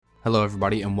Hello,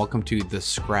 everybody, and welcome to The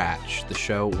Scratch, the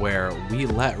show where we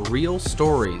let real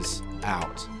stories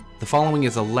out. The following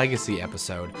is a legacy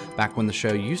episode, back when the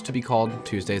show used to be called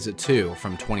Tuesdays at 2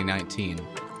 from 2019.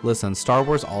 Listen, Star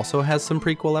Wars also has some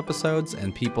prequel episodes,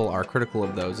 and people are critical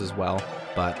of those as well,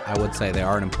 but I would say they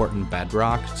are an important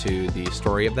bedrock to the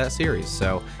story of that series,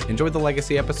 so enjoy the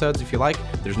legacy episodes if you like.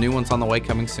 There's new ones on the way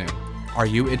coming soon. Are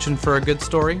you itching for a good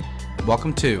story?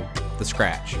 Welcome to The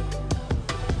Scratch.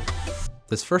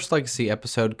 This first legacy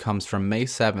episode comes from May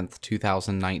 7th,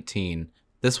 2019.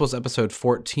 This was episode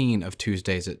 14 of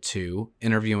Tuesdays at 2,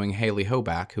 interviewing Hayley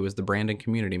Hoback, who is the brand and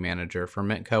community manager for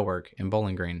Ment Cowork in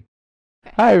Bowling Green.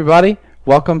 Hi, everybody.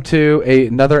 Welcome to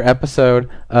another episode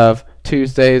of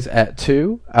Tuesdays at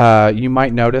 2. You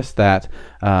might notice that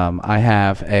I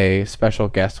have a special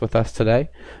guest with us today.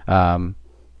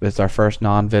 It's our first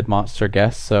non-VidMonster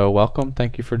guest, so welcome.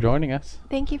 Thank you for joining us.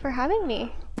 Thank you for having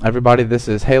me. Everybody, this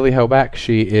is Hayley Hoback.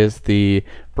 She is the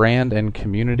brand and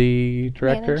community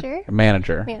director?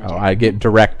 Manager. Oh, I get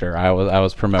director. I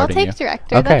was promoting you. I'll take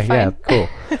director. Okay, That's fine. Yeah,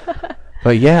 cool.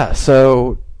 But yeah,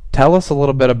 so tell us a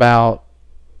little bit about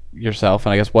yourself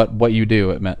and I guess what you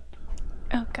do at Ment.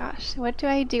 Oh gosh, what do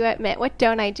I do at Ment? What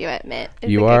don't I do at Ment?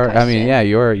 You are. I mean, yeah,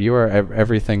 you are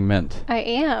everything Ment. I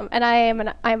am,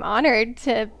 and I'm honored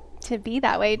to be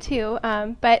that way too.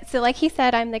 But so like he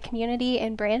said, I'm the community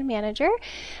and brand manager.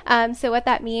 So what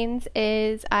that means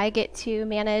is I get to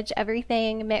manage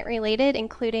everything Ment related,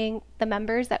 including the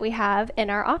members that we have in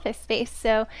our office space.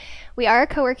 So we are a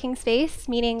co-working space,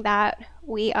 meaning that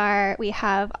we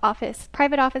have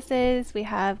private offices, we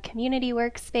have community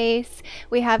workspace,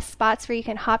 we have spots where you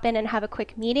can hop in and have a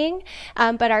quick meeting.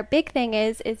 But our big thing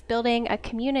is building a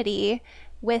community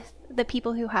with the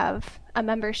people who have a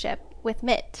membership with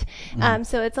Ment.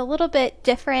 So it's a little bit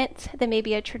different than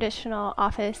maybe a traditional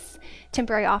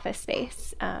temporary office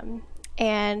space.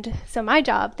 And so my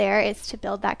job there is to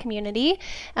build that community,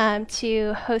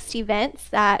 to host events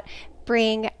that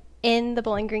bring in the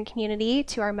Bowling Green community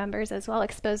to our members as well,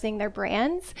 exposing their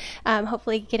brands,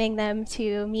 hopefully getting them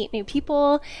to meet new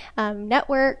people,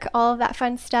 network, all of that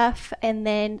fun stuff. And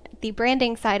then the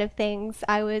branding side of things,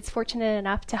 I was fortunate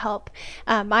enough to help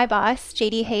my boss,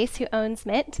 JD Hayes, who owns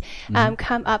Ment,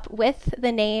 come up with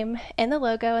the name and the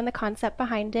logo and the concept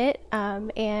behind it.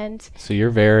 And so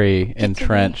you're very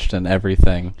entrenched in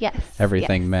everything. Yes.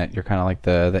 Everything Ment. You're kind of like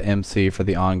the MC for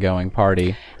the ongoing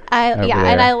party. And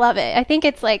I love it. I think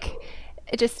it's like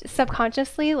just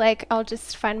subconsciously, like I'll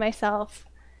just find myself,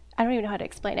 I don't even know how to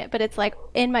explain it, but it's like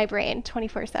in my brain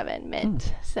 24/7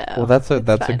 Ment. So well, that's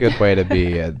a good way to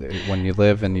be when you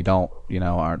live and you don't,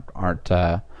 aren't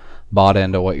bought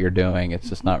into what you're doing. It's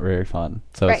just not very fun.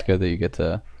 So It's good that you get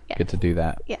to do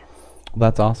that. Yes. Well,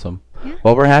 that's awesome. Yeah.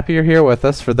 Well, we're happy you're here with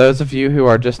us. For those of you who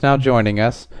are just now joining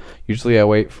us, usually I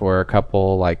wait for a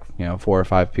couple, 4 or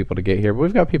 5 people to get here, but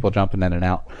we've got people jumping in and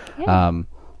out. Yeah.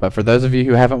 But for those of you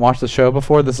who haven't watched the show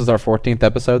before, this is our 14th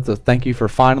episode, so thank you for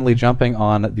finally jumping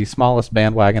on the smallest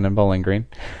bandwagon in Bowling Green.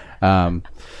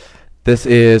 This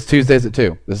is Tuesdays at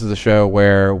 2. This is a show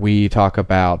where we talk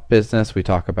about business, we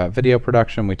talk about video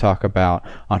production, we talk about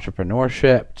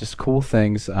entrepreneurship, just cool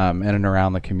things in and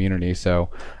around the community.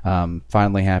 So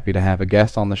finally happy to have a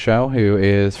guest on the show who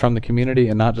is from the community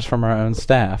and not just from our own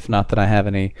staff. Not that I have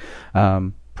any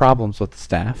problems with the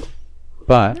staff,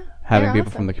 but having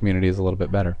people from the community is a little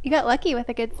bit better. You got lucky with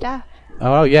a good staff.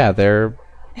 Oh, yeah.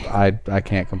 I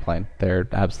can't complain. They're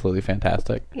absolutely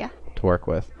fantastic to work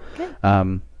with.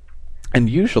 Good. And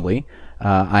usually,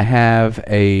 I have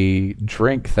a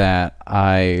drink that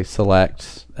I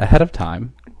select ahead of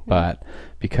time, but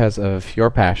because of your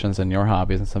passions and your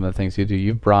hobbies and some of the things you do,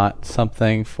 you've brought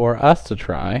something for us to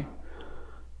try.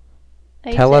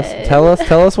 Tell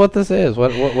us what this is. What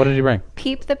did you bring?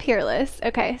 Peep the Peerless.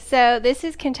 Okay, so this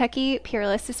is Kentucky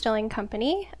Peerless Distilling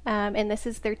Company, and this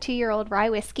is their 2-year-old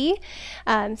rye whiskey.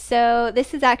 So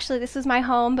this was my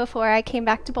home before I came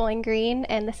back to Bowling Green,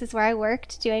 and this is where I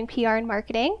worked doing PR and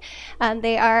marketing.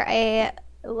 They are a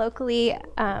locally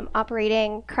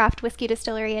operating craft whiskey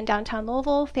distillery in downtown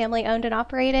Louisville, family owned and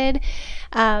operated,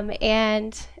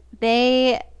 and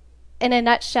they, in a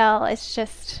nutshell, it's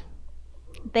just.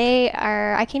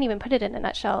 I can't even put it in a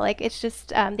nutshell. It's just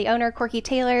the owner, Corky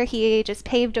Taylor, he just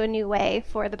paved a new way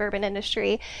for the bourbon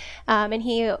industry. And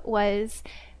he was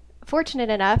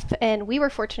fortunate enough, and we were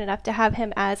fortunate enough to have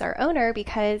him as our owner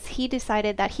because he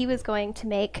decided that he was going to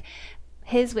make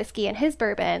his whiskey and his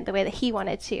bourbon the way that he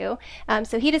wanted to.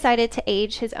 So he decided to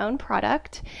age his own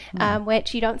product,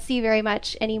 which you don't see very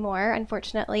much anymore,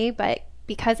 unfortunately, but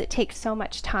because it takes so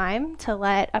much time to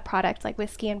let a product like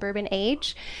whiskey and bourbon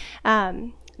age,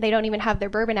 they don't even have their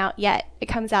bourbon out yet. It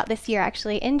comes out this year,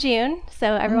 actually, in June.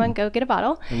 So everyone go get a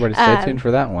bottle. Everybody stay tuned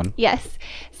for that one. Yes.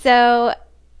 So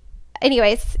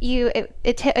anyways,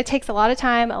 it takes a lot of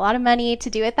time, a lot of money to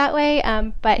do it that way.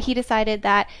 But he decided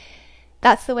that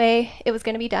that's the way it was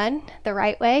going to be done, the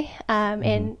right way.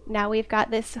 And now we've got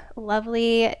this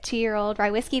lovely 2-year-old rye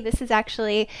whiskey. This is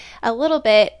actually a little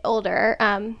bit older,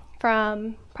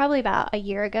 from probably about a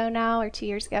year ago now, or 2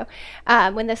 years ago,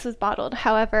 when this was bottled.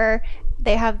 However,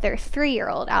 they have their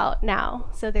 3-year-old out now.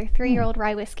 So their 3-year-old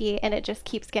rye whiskey, and it just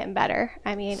keeps getting better.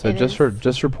 I mean, so just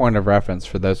for point of reference,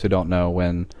 for those who don't know,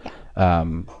 when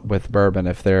with bourbon,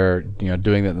 if they're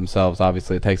doing it themselves,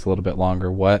 obviously it takes a little bit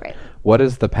longer. What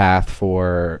is the path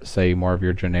for, say, more of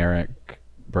your generic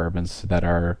bourbons that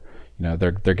are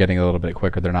they're getting a little bit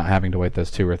quicker? They're not having to wait those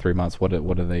 2 or 3 months. What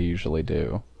do they usually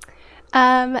do?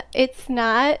 It's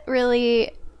not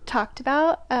really talked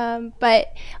about,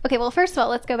 but okay, well, first of all,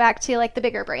 let's go back to like the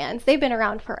bigger brands. They've been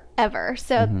around forever,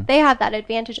 so they have that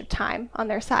advantage of time on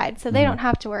their side, so they don't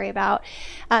have to worry about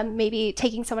maybe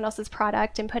taking someone else's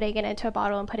product and putting it into a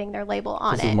bottle and putting their label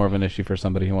on it. This is more of an issue for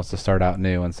somebody who wants to start out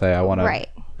new and say, I want to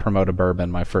promote a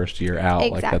bourbon my first year out.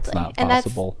 Exactly. Like, that's not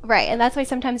possible. And that's why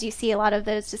sometimes you see a lot of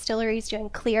those distilleries doing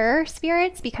clear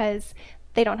spirits, because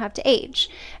they don't have to age.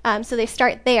 So they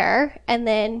start there, and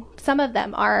then some of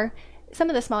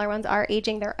the smaller ones are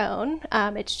aging their own.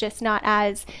 It's just not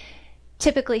as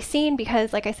typically seen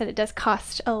because, like I said, it does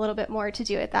cost a little bit more to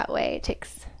do it that way. It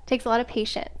takes a lot of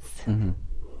patience.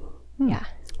 Yeah.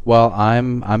 Well,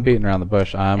 I'm beating around the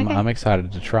bush. I'm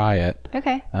excited to try it.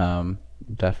 Okay.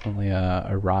 Definitely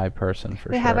a rye person for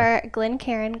sure. We have our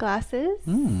Glencairn glasses.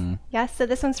 Yes, so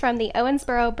this one's from the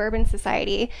Owensboro Bourbon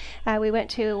Society. We went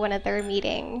to one of their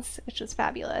meetings, which was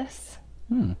fabulous.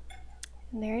 And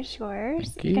there's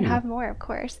yours. You can have more, of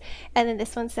course. And then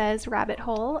this one says Rabbit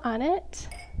Hole on it.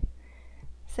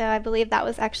 So I believe that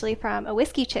was actually from a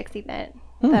Whiskey Chicks event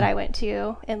that I went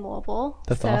to in Louisville.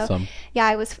 That's awesome. Yeah,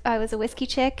 I was a whiskey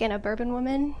chick and a bourbon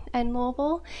woman in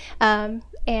Louisville.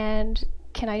 And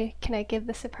can I give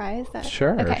the surprise?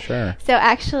 Sure, okay. Sure. So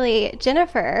actually,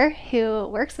 Jennifer, who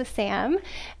works with Sam,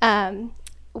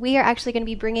 we are actually going to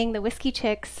be bringing the Whiskey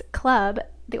Chicks Club,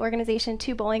 the organization,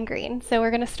 to Bowling Green. So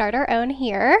we're going to start our own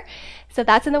here. So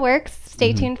that's in the works.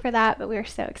 Stay tuned for that. But we're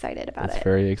so excited about it.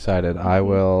 Very excited. I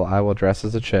will dress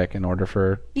as a chick in order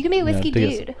for. You can be a whiskey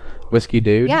dude. Whiskey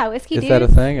dude. Yeah, whiskey dude. Is that a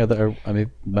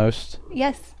thing? Most.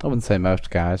 Yes. I wouldn't say most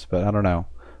guys, but I don't know.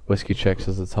 Whiskey Chicks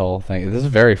is its whole thing. This is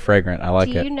very fragrant. I like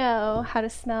it. Do you know how to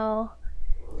smell?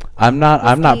 I'm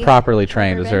not properly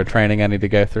trained. Is there a training I need to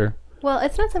go through? Well,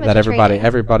 it's not so much that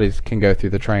everybody can go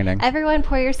through the training. Everyone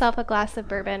pour yourself a glass of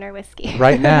bourbon or whiskey.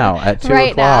 Right now at 2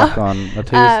 o'clock on a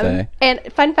Tuesday. And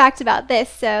fun fact about this,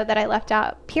 so that I left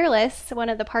out, Peerless, one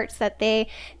of the parts that they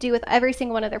do with every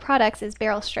single one of their products is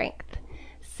barrel strength.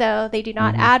 So they do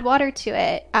not add water to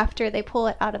it after they pull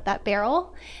it out of that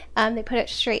barrel. They put it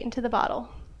straight into the bottle.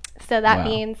 So that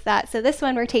means that, so this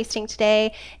one we're tasting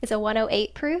today is a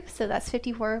 108 proof, so that's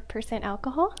 54%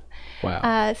 alcohol.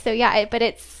 Wow. So yeah, but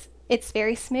it's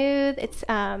very smooth. It's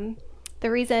the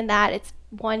reason that it's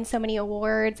won so many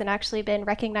awards and actually been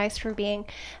recognized for being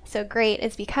so great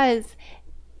is because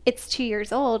it's 2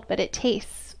 years old, but it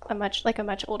tastes like a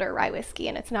much older rye whiskey,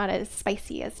 and it's not as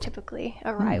spicy as typically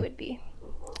a rye would be.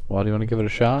 Well, do you want to give it a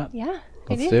shot? Yeah.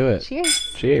 Let's do it.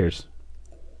 Cheers. Cheers.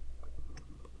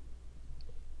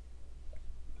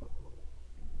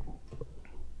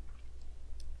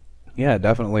 Yeah, it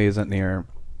definitely isn't near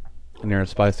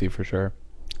spicy for sure.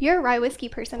 You're a rye whiskey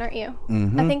person, aren't you?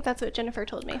 I think that's what Jennifer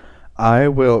told me. I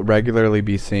will regularly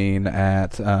be seen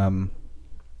at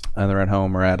either at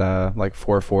home or at like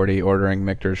 440 ordering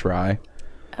Michter's rye.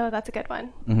 Oh, that's a good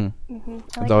one.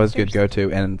 It's always a good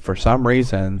go-to. And for some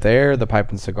reason, there, the Pipe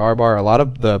and Cigar Bar, a lot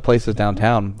of the places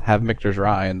downtown have Michter's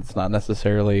rye, and it's not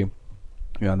necessarily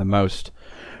the most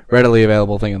readily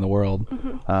available thing in the world.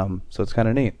 So it's kind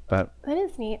of neat. But that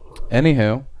is neat.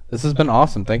 Anywho, this has been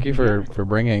awesome. Thank you for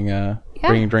bringing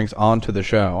drinks onto the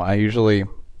show. I usually,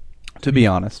 to be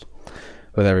honest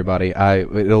with everybody,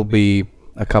 it'll be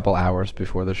a couple hours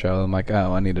before the show. I'm like,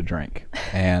 oh, I need a drink,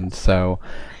 and so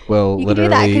we'll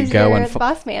literally go and you're the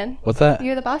boss man. What's that?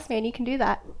 You're the boss man. You can do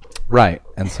that. Right,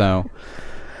 and so,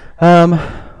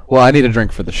 well, I need a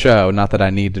drink for the show. Not that I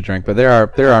need to drink, but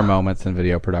there are moments in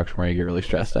video production where you get really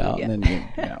stressed out, and then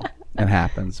it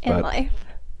happens. In life.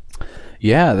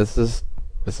 Yeah, this is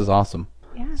awesome.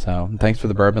 Yeah. So thanks for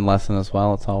the bourbon lesson as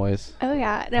well. It's always. Oh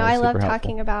yeah, no, I love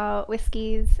talking about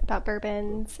whiskeys, about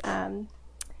bourbons.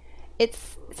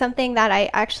 it's something that I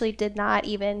actually did not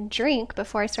even drink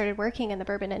before I started working in the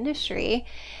bourbon industry.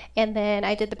 And then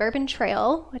I did the Bourbon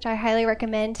Trail, which I highly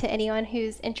recommend to anyone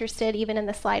who's interested, even in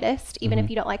the slightest, even if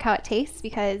you don't like how it tastes,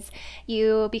 because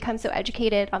you become so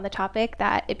educated on the topic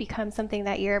that it becomes something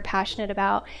that you're passionate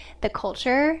about, the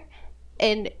culture,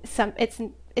 and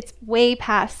it's way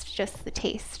past just the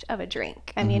taste of a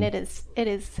drink. I mean, it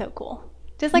is so cool.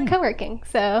 Just like co-working,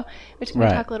 so which we'll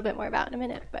talk a little bit more about in a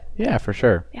minute. But yeah, for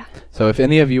sure. Yeah. So if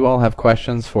any of you all have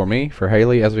questions for me, for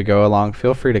Hayley, as we go along,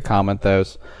 feel free to comment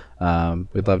those.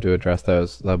 We'd love to address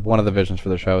those. One of the visions for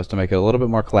the show is to make it a little bit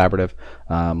more collaborative,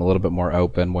 a little bit more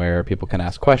open, where people can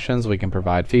ask questions, we can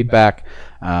provide feedback,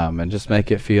 and just make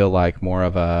it feel like more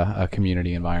of a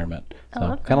community environment.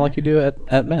 So kind of like you do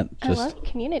at Ment, just I love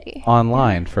community.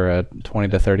 Online for a 20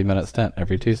 to 30 minute stint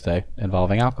every Tuesday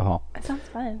involving alcohol. That sounds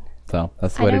fun. So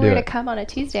that's the way to do it. I know where to come on a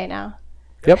Tuesday now.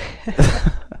 Yep.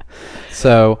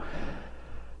 So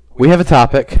we have a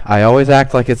topic. I always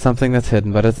act like it's something that's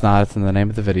hidden, but it's not. It's in the name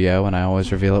of the video, and I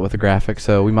always reveal it with a graphic.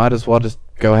 So we might as well just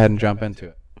go ahead and jump into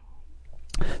it.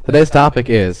 Today's topic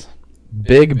is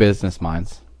big business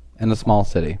minds in a small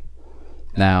city.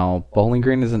 Now, Bowling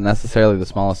Green isn't necessarily the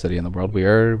smallest city in the world. We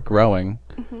are growing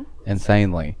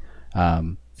insanely.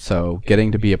 So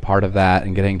getting to be a part of that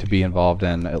and getting to be involved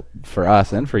in, for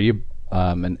us and for you,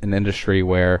 an industry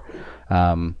where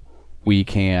we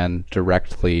can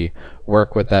directly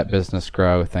work with that business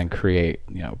growth and create,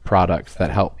 products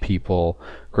that help people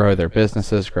grow their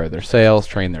businesses, grow their sales,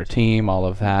 train their team. All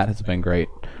of that has been great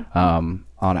on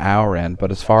our end. But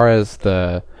as far as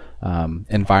the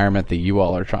environment that you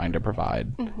all are trying to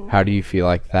provide, how do you feel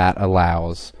like that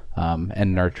allows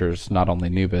and nurtures not only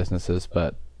new businesses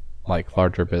but like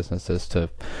larger businesses to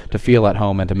feel at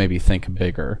home and to maybe think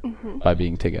bigger by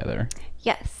being together?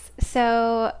 Yes.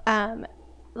 So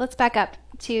let's back up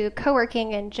to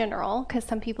co-working in general, because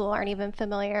some people aren't even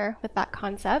familiar with that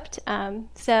concept.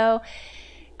 So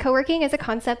co-working is a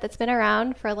concept that's been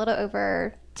around for a little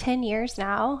over 10 years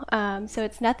now. So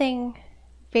it's nothing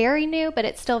very new, but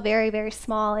it's still very, very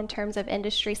small in terms of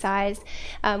industry size.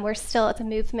 It's a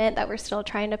movement that we're still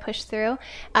trying to push through.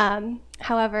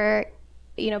 However,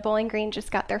 Bowling Green just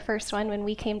got their first one when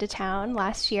we came to town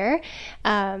last year.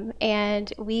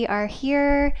 And we are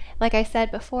here, like I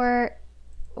said before,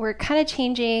 we're kind of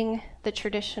changing the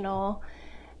traditional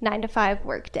 9-to-5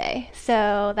 work day.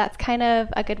 So that's kind of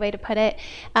a good way to put it.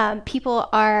 People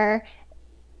are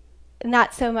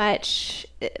not so much,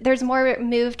 there's more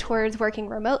move towards working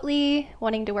remotely,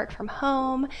 wanting to work from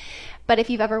home. But if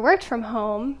you've ever worked from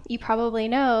home, you probably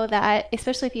know that,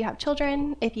 especially if you have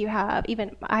children,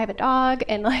 I have a dog,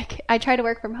 and I try to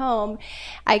work from home,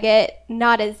 I get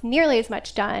not as nearly as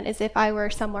much done as if I were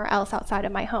somewhere else outside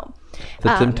of my home.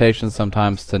 The temptation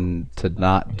sometimes to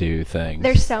not do things.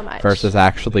 There's so much. Versus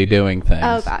actually doing things.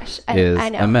 Oh gosh, is I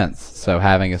know. Immense. So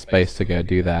having a space to go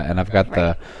do that, and I've got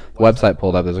the website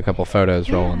pulled up. There's a couple photos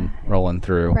rolling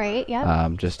through. Right.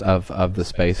 Yeah. Just of the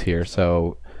space here.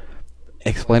 So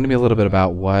explain to me a little bit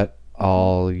about what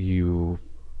all you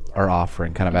are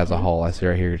offering kind of as a whole. I see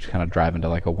right here you're just kind of driving to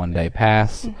like a one-day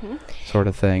pass sort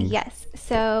of thing. Yes.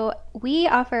 So we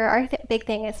offer, our big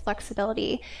thing is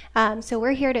flexibility. So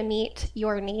we're here to meet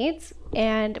your needs,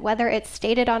 and whether it's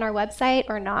stated on our website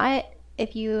or not,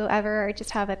 if you ever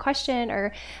just have a question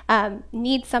or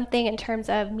need something in terms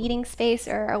of meeting space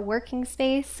or a working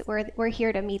space, we're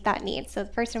here to meet that need. So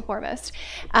first and foremost.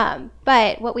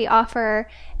 But what we offer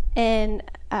in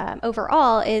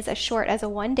overall is as short as a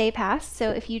one-day pass.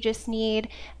 So if you just need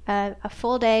a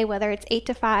full day, whether it's 8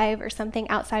 to 5 or something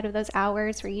outside of those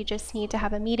hours where you just need to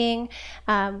have a meeting,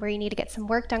 where you need to get some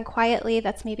work done quietly,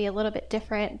 that's maybe a little bit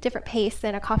different pace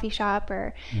than a coffee shop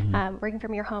or working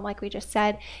from your home, like we just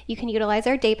said, you can utilize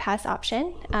our day pass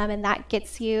option, and that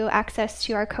gets you access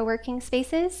to our co-working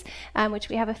spaces, which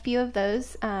we have a few of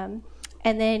those.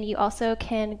 And then you also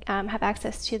can have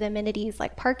access to the amenities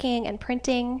like parking and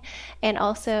printing. And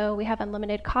also we have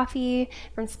unlimited coffee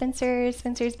from Spencer's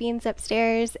Beans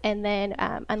upstairs, and then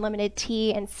unlimited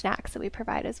tea and snacks that we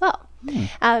provide as well.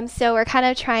 So we're kind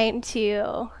of trying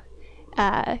to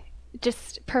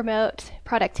just promote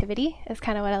productivity is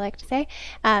kind of what I like to say.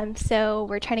 So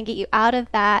we're trying to get you out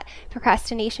of that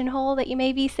procrastination hole that you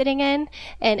may be sitting in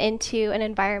and into an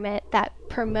environment that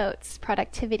promotes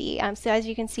productivity. So as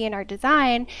you can see in our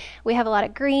design, we have a lot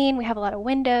of green, we have a lot of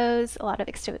windows, a lot of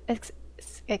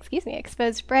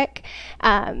exposed brick.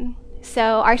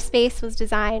 So our space was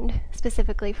designed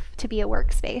specifically to be a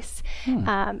workspace.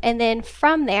 And then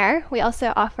from there, we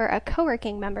also offer a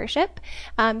co-working membership.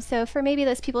 So for maybe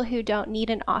those people who don't need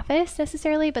an office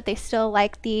necessarily, but they still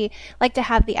like to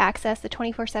have the access, the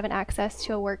 24/7 access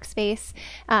to a workspace,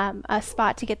 a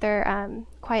spot to get their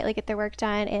quietly get their work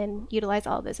done and utilize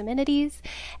all of those amenities.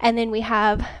 And then we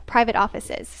have private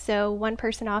offices. So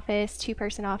 1-person office,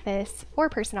 2-person office,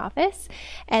 4-person office.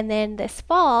 And then this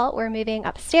fall, we're moving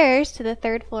upstairs to the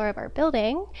 3rd floor of our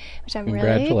building, which I'm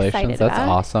really excited about. That's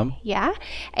awesome. Yeah.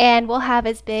 And we'll have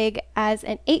as big as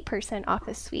an 8-person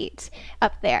office suite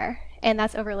up there. And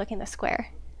that's overlooking the square.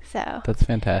 So that's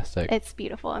fantastic. It's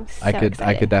beautiful. I'm so I could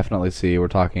excited. definitely see, we're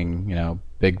talking,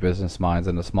 big business minds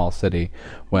in a small city,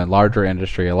 when larger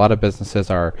industry, a lot of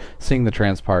businesses are seeing the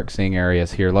Trans Park, seeing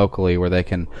areas here locally where they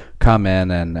can come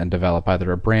in and develop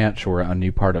either a branch or a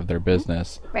new part of their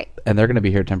business. Right. And they're going to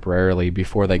be here temporarily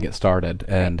before they get started,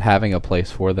 and having a place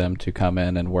for them to come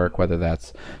in and work, whether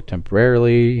that's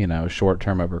temporarily, short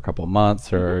term over a couple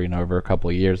months, or over a couple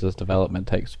of years as development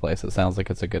takes place. It sounds like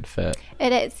it's a good fit.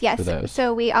 It is, yes.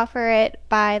 So we offer it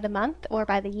by the month or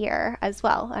by the year as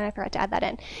well, and I forgot to add that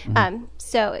in.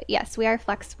 So yes, we are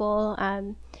flexible,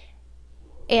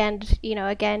 and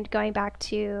again, going back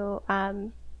to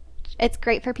it's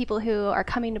great for people who are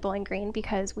coming to Bowling Green,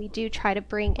 because we do try to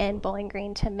bring in Bowling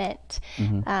Green to Ment.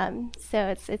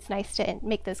 So it's nice to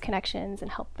make those connections and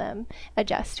help them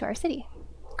adjust to our city.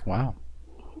 Wow,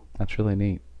 that's really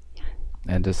neat.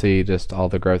 And to see just all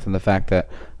the growth, and the fact that,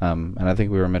 and I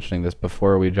think we were mentioning this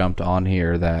before we jumped on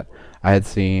here, that I had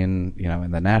seen,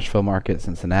 in the Nashville market,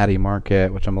 Cincinnati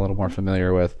market, which I'm a little more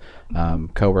familiar with,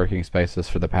 co-working spaces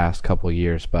for the past couple of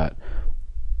years. But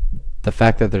the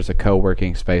fact that there's a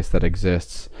co-working space that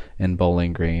exists in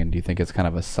Bowling Green, do you think it's kind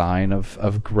of a sign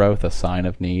of growth, a sign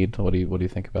of need? What do you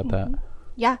think about that?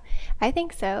 Yeah, I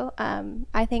think so.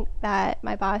 I think that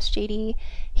my boss, JD,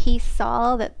 he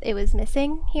saw that it was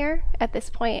missing here at this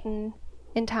point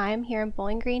in time here in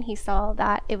Bowling Green. He saw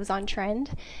that it was on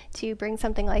trend to bring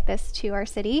something like this to our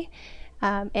city.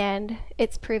 And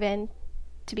it's proven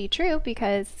to be true,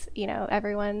 because,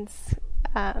 everyone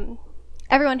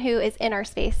who is in our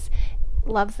space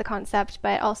loves the concept,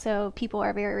 but also people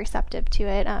are very receptive to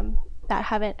it. That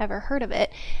haven't ever heard of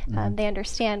it, they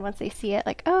understand once they see it,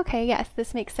 like, oh, okay, yes,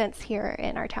 this makes sense here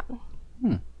in our town.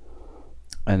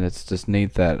 And it's just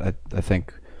neat that I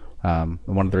think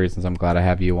one of the reasons I'm glad I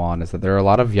have you on is that there are a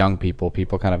lot of young people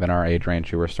kind of in our age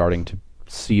range, who are starting to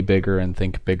see bigger and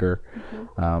think bigger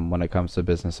when it comes to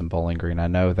business in Bowling Green. I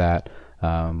know that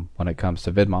when it comes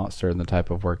to VidMonster and the type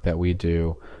of work that we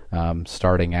do,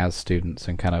 starting as students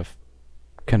and kind of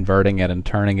converting it and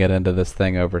turning it into this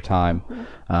thing over time,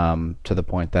 to the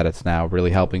point that it's now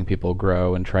really helping people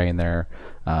grow and train their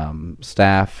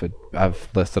staff. I've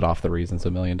listed off the reasons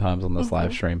a million times on this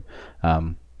live stream.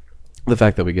 The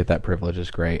fact that we get that privilege is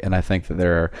great, and I think that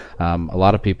there are a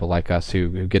lot of people like us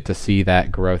who get to see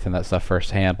that growth and that stuff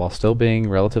firsthand while still being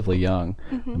relatively young.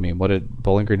 I mean,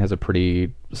 Bowling Green has a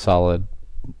pretty solid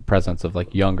presence of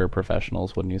younger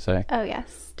professionals, wouldn't you say? Oh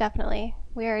yes, definitely.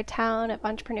 We are a town of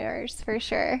entrepreneurs for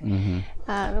sure.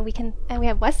 And we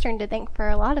have Western to thank for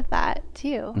a lot of that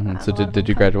too. So did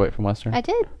you graduate from Western? I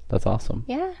did. That's awesome.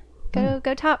 Yeah. Go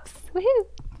Tops. Woohoo.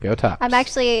 Go Tops. I'm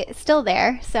actually still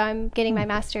there, so I'm getting my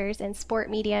master's in sport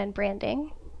media and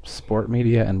branding. Sport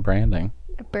media and branding.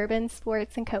 Bourbon,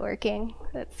 sports, and co-working.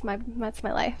 That's my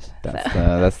life.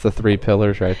 That's the 3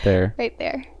 pillars right there. Right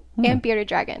there. And bearded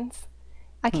dragons.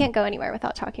 I can't go anywhere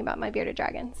without talking about my bearded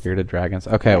dragons. Bearded dragons.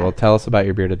 Okay, well, tell us about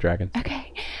your bearded dragon.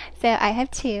 Okay, so I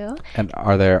have 2. And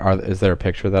is there a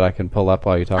picture that I can pull up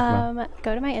while you talk about?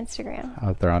 Go to my Instagram.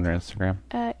 Oh, they're on your Instagram.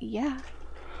 Yeah.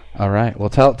 All right. Well,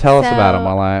 tell us about him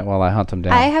while I hunt him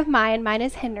down. I have mine. Mine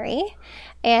is Henry,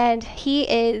 and he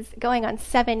is going on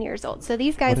 7 years old. So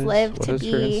these guys live to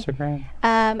be. What is your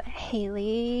Instagram?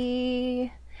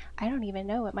 Hayley. I don't even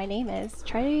know what my name is.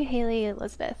 Try Hayley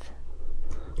Elizabeth.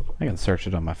 I can search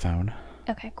it on my phone.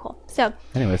 Okay, cool. So,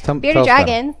 anyways, bearded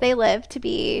dragons, they live to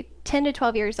be 10 to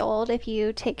 12 years old if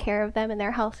you take care of them and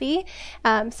they're healthy.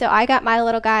 So I got my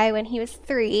little guy when he was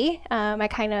 3. I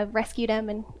kind of rescued him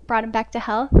and brought him back to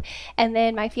health. And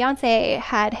then my fiance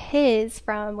had his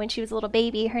from when she was a little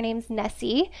baby. Her name's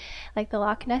Nessie, like the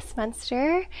Loch Ness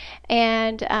Monster.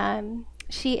 And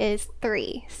she is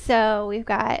 3. So we've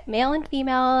got male and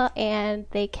female, and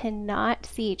they cannot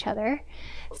see each other.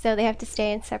 So they have to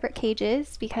stay in separate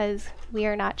cages because we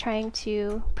are not trying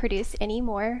to produce any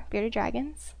more bearded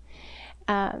dragons.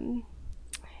 And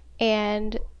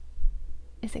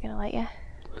is it going to let you?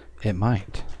 It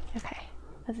might. Okay.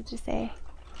 What does it just say?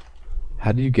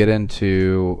 How do you get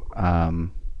into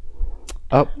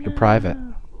Oh, you're private.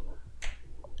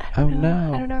 Oh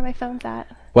no. I don't know where my phone's at.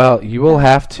 Well, you will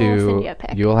have to. We'll send you a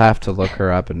pic. You will have to look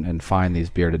her up and find these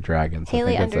bearded dragons.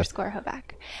 Hayley _ Hoback.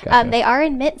 Gotcha. They are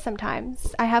in Ment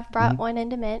sometimes. I have brought one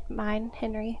into Ment, mine,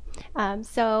 Henry.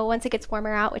 So once it gets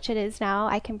warmer out, which it is now,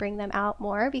 I can bring them out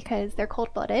more because they're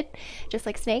cold-blooded, just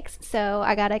like snakes. So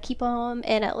I gotta keep them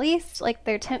in at least like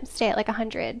their temps stay at like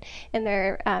 100 in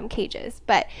their cages.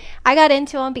 But I got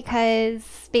into them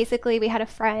because basically we had a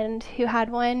friend who had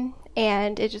one.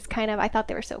 And it just kind of, I thought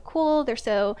they were so cool. They're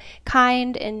so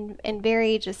kind and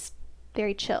very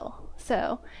chill.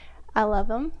 So I love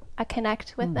them. I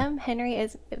connect with them. Henry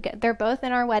they're both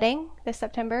in our wedding this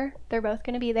September. They're both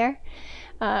going to be there.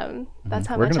 That's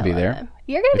how We're much gonna I be love there. them.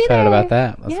 You're going to be there. Excited about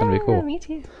that. That's going to be cool. Me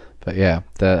too. But yeah,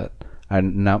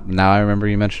 now I remember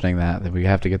you mentioning that we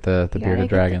have to get the bearded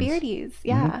dragons. The beardies,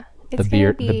 yeah. The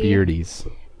beardies.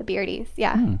 The beardies,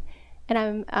 yeah. And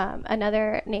I'm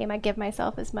another name I give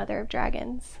myself is Mother of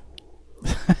Dragons.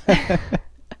 I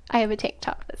have a tank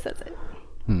top that says it.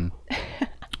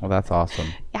 Well, that's awesome.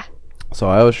 Yeah. So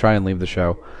I always try and leave the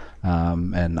show,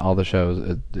 and all the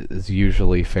shows is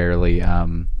usually fairly.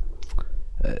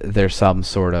 There's some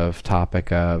sort of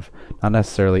topic of not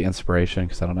necessarily inspiration,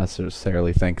 because I don't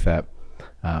necessarily think that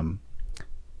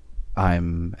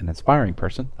I'm an inspiring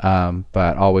person,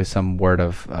 but always some word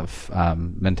of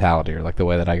mentality, or like the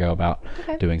way that I go about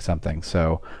doing something.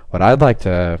 So what I'd like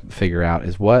to figure out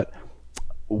is what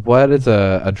is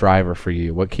a driver for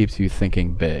you? What keeps you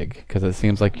thinking big? Because it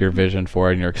seems like your vision for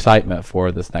it and your excitement for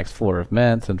this next floor of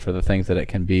Ment and for the things that it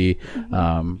can be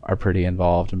are pretty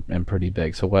involved and pretty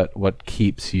big. So what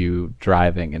keeps you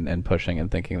driving and pushing and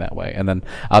thinking that way? And then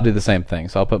I'll do the same thing.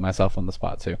 So I'll put myself on the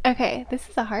spot too. Okay, this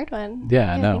is a hard one.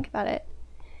 Yeah, I know. Think about it.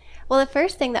 Well, the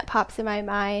first thing that pops in my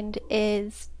mind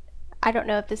is, I don't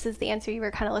know if this is the answer you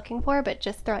were kind of looking for, but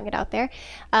just throwing it out there,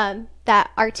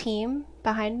 that our team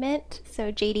behind Ment,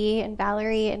 so JD and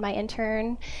Valerie and my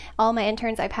intern, all my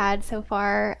interns I've had so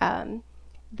far,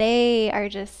 they are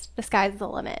just, the sky's the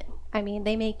limit. I mean,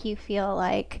 they make you feel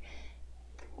like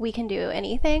we can do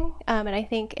anything. And I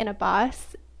think in a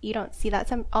boss, you don't see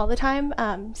that all the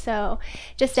time. So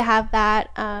just to have that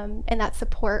and that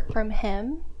support from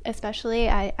him, especially,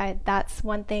 I that's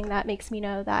one thing that makes me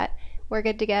know that we're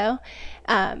good to go.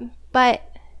 But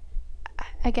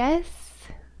I guess,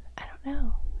 I don't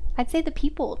know. I'd say the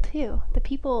people too. The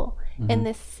people in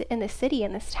this city,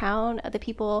 in this town, the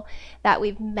people that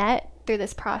we've met through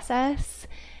this process,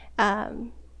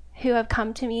 who have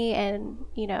come to me and,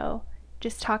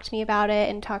 just talked to me about it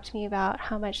and talked to me about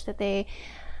how much that they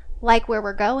like where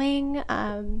we're going.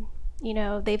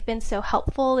 They've been so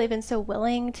helpful. They've been so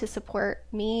willing to support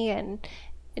me and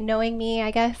knowing me,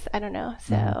 I guess. I don't know.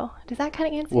 So does that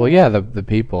kind of answer? Well, yeah, the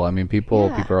people. I mean,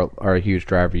 people are a huge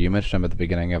driver. You mentioned them at the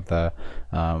beginning of the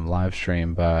live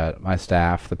stream, but my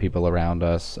staff, the people around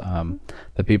us,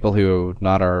 the people who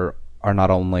are not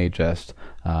only just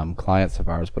clients of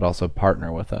ours, but also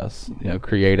partner with us.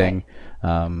 Creating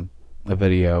a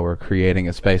video or creating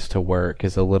a space to work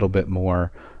is a little bit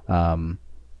more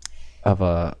of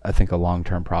I think a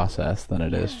long-term process than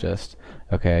it is just,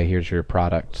 okay, here's your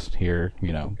product, here,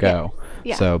 go.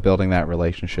 Yeah. So building that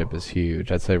relationship is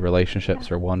huge. I'd say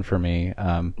relationships are one for me.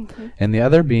 And the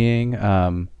other being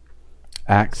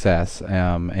access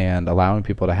and allowing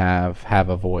people to have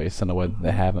a voice in a way that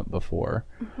they haven't before.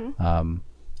 And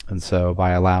so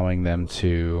by allowing them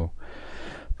to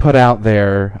put out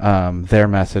their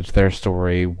message, their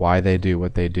story, why they do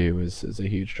what they do is a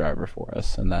huge driver for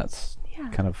us. And that's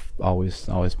kind of always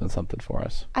been something for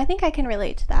us. I think I can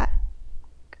relate to that.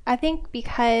 I think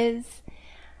because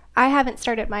I haven't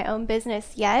started my own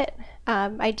business yet.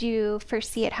 I do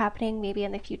foresee it happening maybe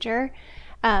in the future.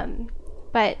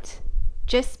 But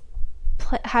just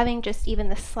having just even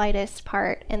the slightest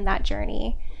part in that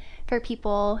journey for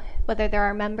people, whether there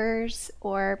are members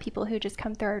or people who just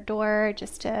come through our door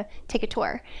just to take a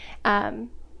tour.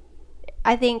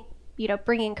 I think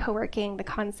bringing coworking, the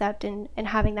concept, and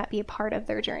having that be a part of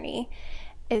their journey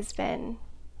has been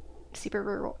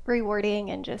super rewarding,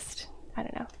 and just, I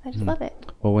don't know, I just love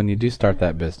it. Well, when you do start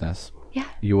that business,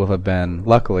 you will have been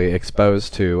luckily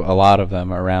exposed to a lot of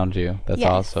them around you. That's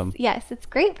awesome. Yes, it's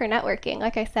great for networking.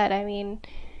 Like I said, I mean,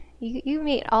 you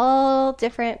meet all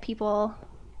different people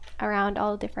around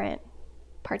all different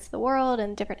parts of the world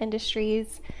and different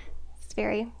industries. It's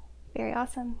very, very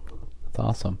awesome. That's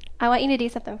awesome. I want you to do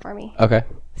something for me. Okay.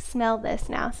 Smell this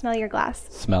now. Smell your glass.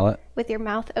 Smell it? With your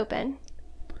mouth open.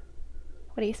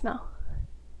 What do you smell?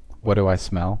 What do I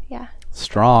smell? Yeah.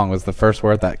 Strong was the first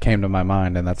word that came to my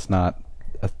mind, and that's not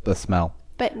a smell.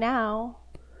 But now,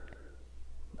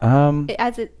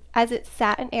 as it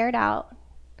sat and aired out,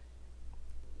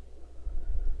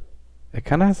 It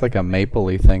kind of has like a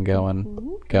mapley thing going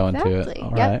to it. Exactly.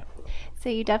 All Yep. right. So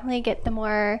you definitely get the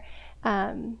more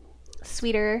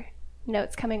sweeter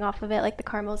notes coming off of it, like the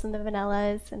caramels and the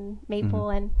vanillas and maple,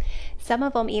 and some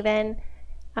of them even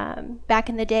back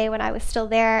in the day when I was still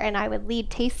there and I would lead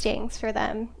tastings for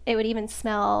them, it would even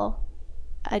smell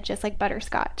just like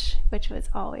butterscotch, which was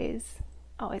always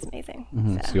amazing.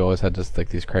 So you always had just like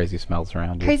these crazy smells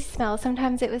around you. Crazy smells.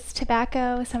 Sometimes it was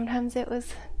tobacco, sometimes it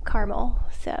was caramel.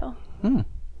 So Well,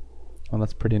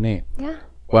 that's pretty neat. yeah.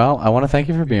 Well, I want to thank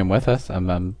you for being with us.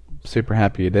 I'm super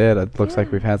happy you did. It looks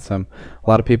like we've had a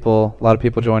lot of people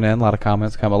join in, a lot of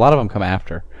comments come. A lot of them come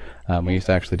after. We used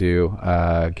to actually do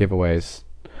giveaways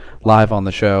live on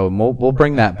the show. And we'll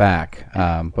bring that back,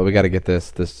 but we got to get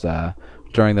this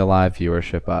during the live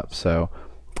viewership up. So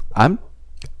I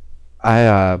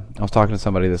was talking to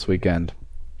somebody this weekend,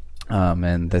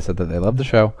 and they said that they love the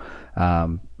show,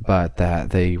 but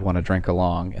that they want to drink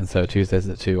along, and so Tuesdays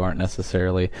at 2 aren't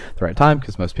necessarily the right time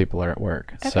because most people are at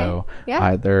work. Okay. So Yeah.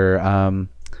 either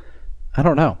I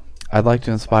don't know. I'd like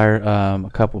to inspire a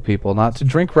couple people not to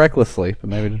drink recklessly, but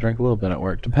maybe to drink a little bit at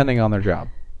work, depending on their job.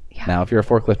 Yeah. Now, if you're a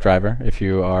forklift driver, if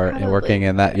you are Probably. working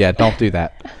in that, don't do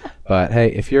that. But hey,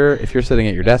 if you're sitting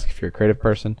at your desk, if you're a creative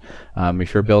person,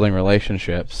 if you're building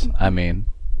relationships, I mean,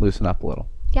 loosen up a little.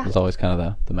 Yeah. That's always kind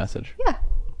of the message. Yeah.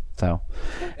 So,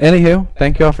 anywho,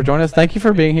 thank you all for joining us. Thank you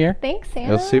for being here. Thanks, Sam.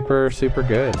 It was super, super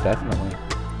good, definitely.